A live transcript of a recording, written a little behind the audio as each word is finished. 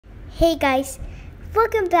Hey guys,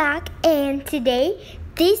 welcome back, and today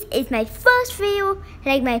this is my first video,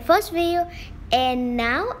 and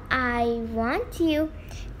now I want you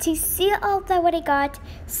to see all that what I got.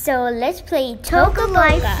 So let's play TOCA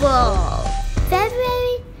BOCA for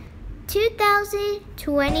February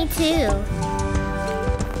 2022,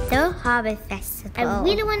 the Harvest Festival. I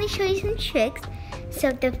really want to show you some tricks.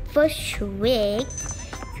 So the first trick,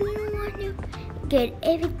 you want to get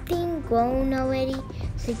everything grown already.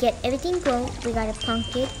 So to get everything grown, we gotta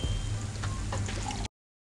pumpkin.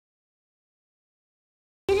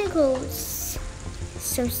 We're gonna grow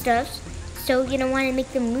some stuff. So you don't want to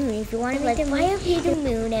make the moon. If you want to make the moon, the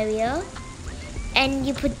moon area, and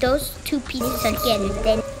you put those two pieces together,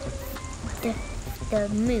 then the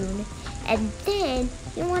moon, and then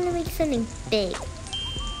you want to make something big.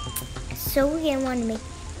 So we're gonna want to make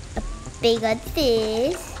a big of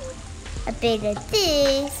this, a big of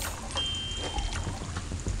this,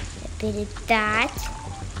 a bit of that,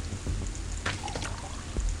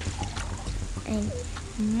 and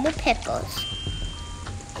more peppers.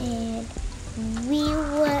 And we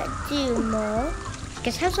will do more,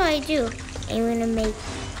 because that's what I do. And we're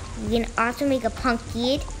gonna also make a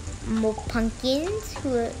pumpkin, more pumpkins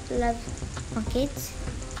who love pumpkins.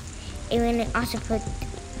 And we're gonna also put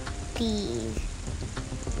these.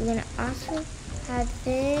 We're gonna also have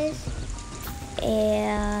this,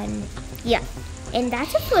 and yeah. And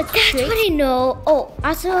that's a good trick. That's what I know. Oh,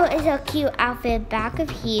 also is a cute outfit, back of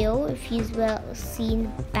heel, if you've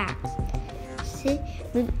seen back. See,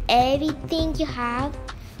 move everything you have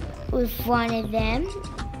with one of them,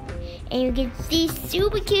 and you get these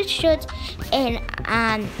super cute shirts. And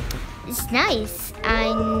it's nice.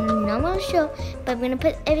 I'm not gonna show, but I'm gonna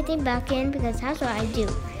put everything back in because that's what I do.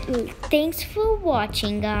 Thanks for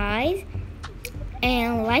watching, guys.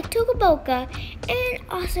 And like TOCA BOCA, and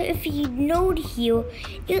also if you know the heel,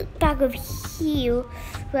 your bag of heel,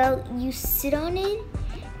 well, you sit on it,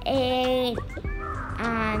 and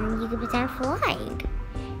you can pretend flying.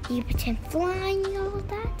 You can pretend flying and all of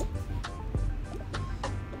that.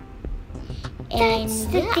 And that's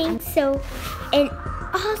the thing. So, and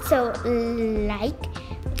also like,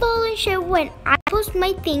 follow, and share when I post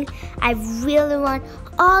my thing. I really want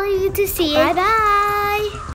all of you to see it. Bye bye.